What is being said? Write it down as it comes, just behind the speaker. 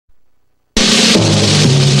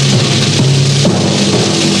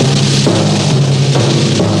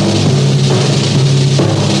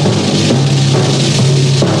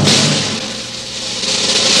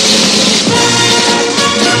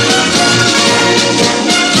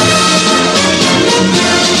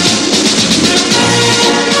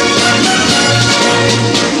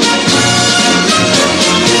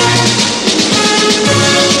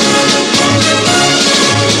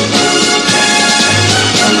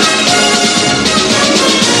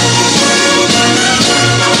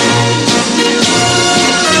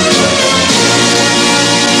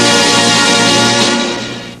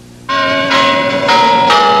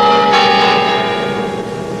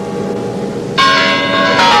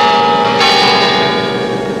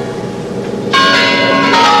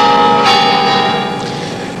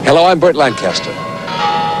I'm Burt Lancaster.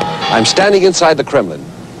 I'm standing inside the Kremlin.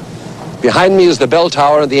 Behind me is the bell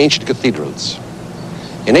tower and the ancient cathedrals.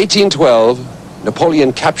 In 1812,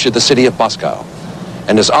 Napoleon captured the city of Moscow,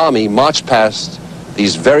 and his army marched past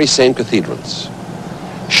these very same cathedrals.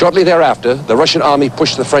 Shortly thereafter, the Russian army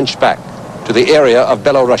pushed the French back to the area of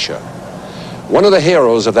Belorussia. One of the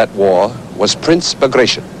heroes of that war was Prince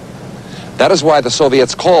Bagration. That is why the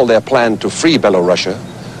Soviets called their plan to free Belorussia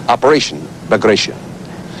Operation Bagration.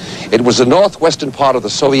 It was the northwestern part of the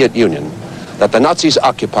Soviet Union that the Nazis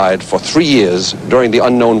occupied for 3 years during the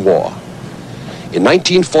unknown war. In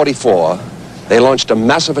 1944, they launched a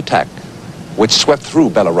massive attack which swept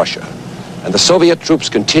through Belorussia, and the Soviet troops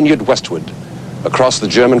continued westward across the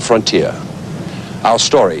German frontier. Our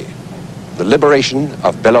story, the liberation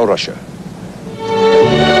of Belorussia.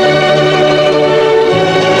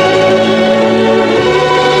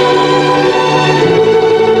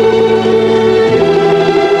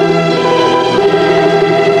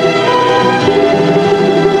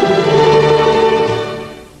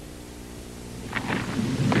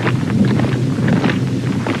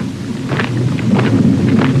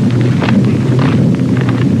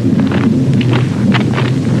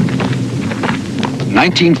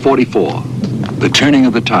 1944, the turning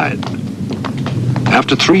of the tide.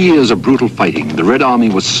 After 3 years of brutal fighting, the Red Army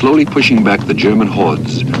was slowly pushing back the German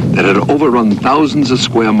hordes that had overrun thousands of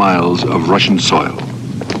square miles of Russian soil.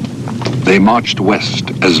 They marched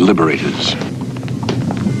west as liberators.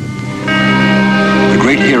 The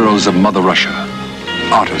great heroes of Mother Russia,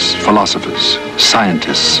 artists, philosophers,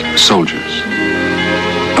 scientists, soldiers.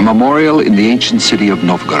 A memorial in the ancient city of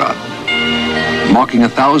Novgorod, marking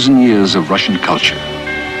 1,000 years of Russian culture.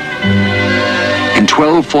 In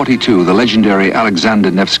 1242, the legendary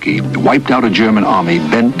Alexander Nevsky wiped out a German army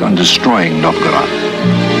bent on destroying Novgorod.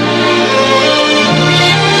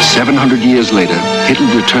 700 years later,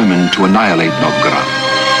 Hitler determined to annihilate Novgorod,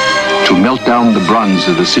 to melt down the bronze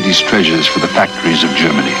of the city's treasures for the factories of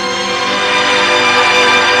Germany.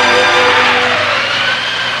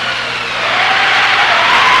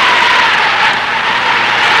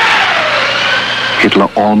 Hitler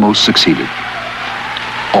almost succeeded.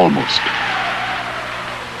 Almost.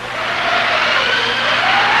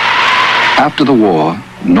 After the war,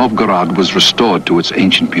 Novgorod was restored to its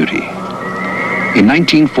ancient beauty. In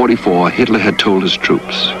 1944, Hitler had told his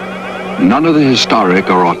troops, none of the historic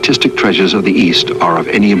or artistic treasures of the East are of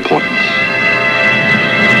any importance.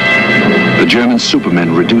 The German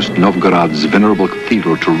supermen reduced Novgorod's venerable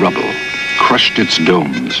cathedral to rubble, crushed its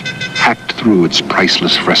domes, hacked through its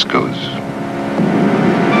priceless frescoes.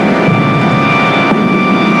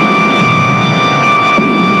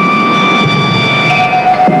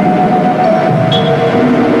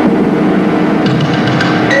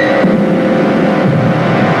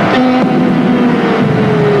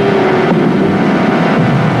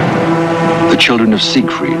 The children of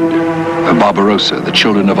Siegfried, of Barbarossa, the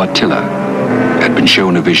children of Attila, had been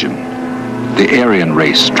shown a vision. The Aryan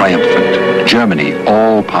race triumphant, Germany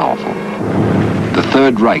all-powerful. The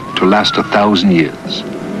Third Reich to last 1,000 years.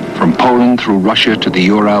 From Poland through Russia to the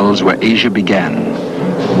Urals where Asia began.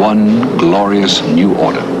 One glorious new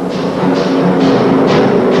order.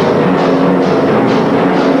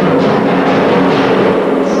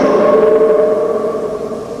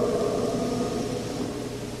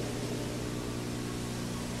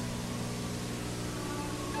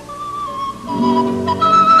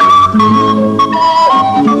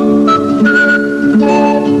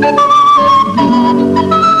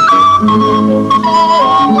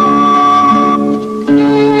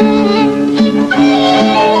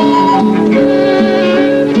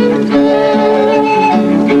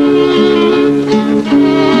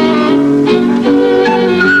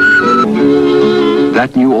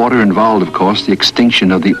 That new order involved, of course, the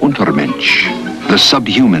extinction of the Untermensch, the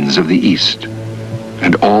subhumans of the East,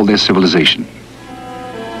 and all their civilization.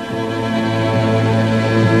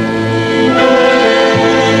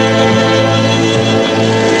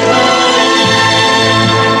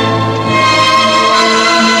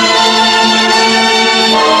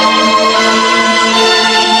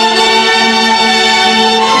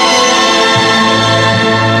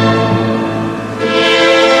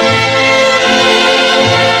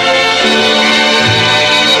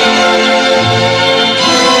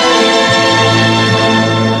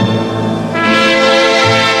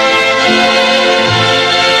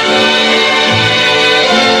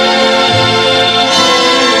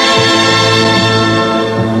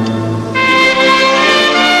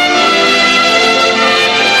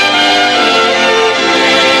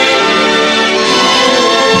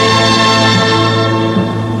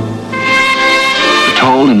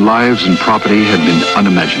 in lives and property had been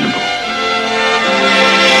unimaginable.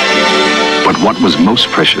 But what was most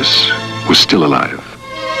precious was still alive.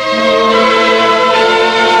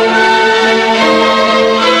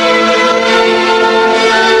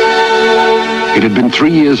 It had been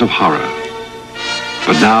 3 years of horror.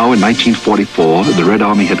 But now, in 1944, the Red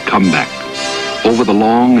Army had come back over the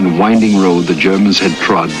long and winding road the Germans had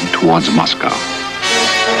trod towards Moscow.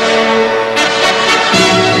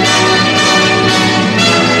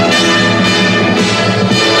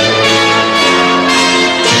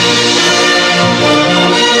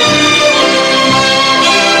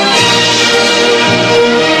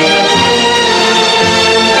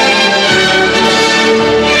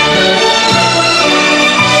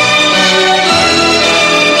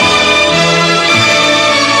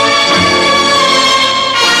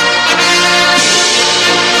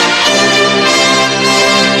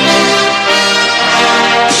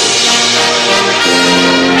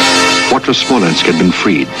 Smolensk had been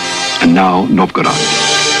freed, and now Novgorod.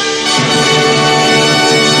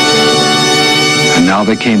 And now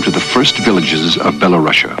they came to the first villages of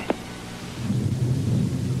Belorussia.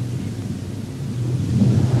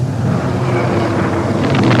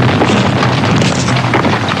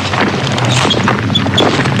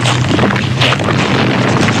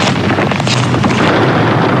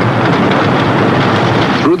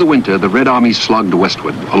 Through the winter, the Red Army slogged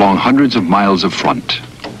westward along hundreds of miles of front.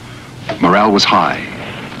 Morale was high.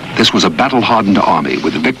 This was a battle-hardened army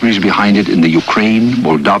with victories behind it in the Ukraine,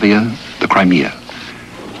 Moldavia, the Crimea.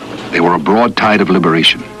 They were a broad tide of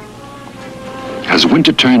liberation. As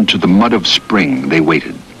winter turned to the mud of spring, they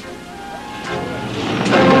waited.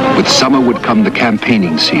 With summer would come the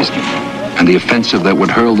campaigning season and the offensive that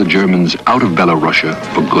would hurl the Germans out of Belorussia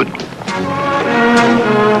for good.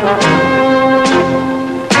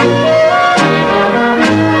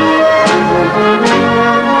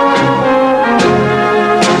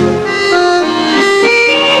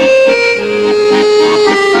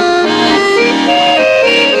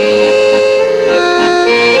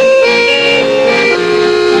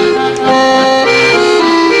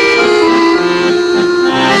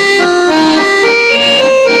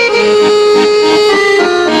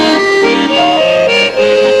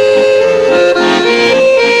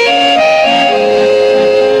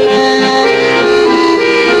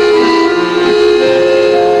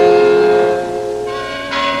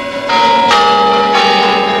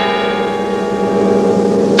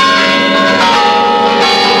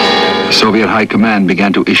 Soviet High Command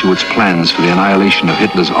began to issue its plans for the annihilation of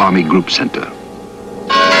Hitler's Army Group Center.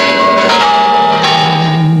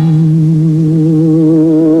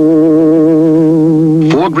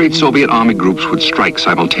 Four great Soviet army groups would strike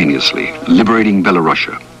simultaneously, liberating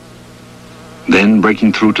Belorussia, then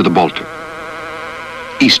breaking through to the Baltic,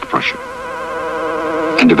 East Prussia,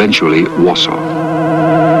 and eventually Warsaw.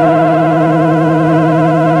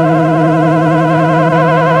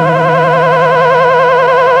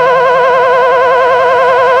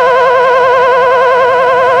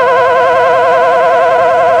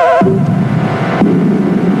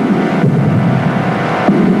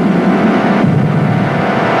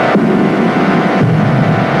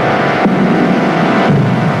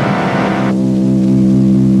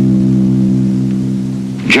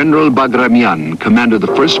 General Bagramian commanded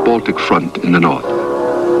the First Baltic Front in the north.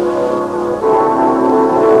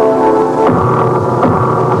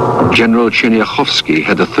 General Chernyakhovsky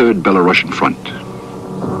had the Third Belarusian Front.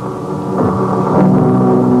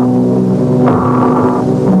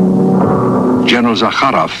 General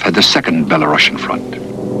Zakharov had the Second Belarusian Front.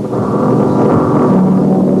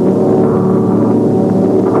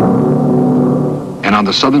 And on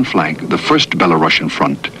the southern flank, the First Belarusian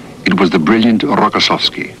Front, it was the brilliant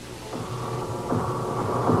Rokossovsky.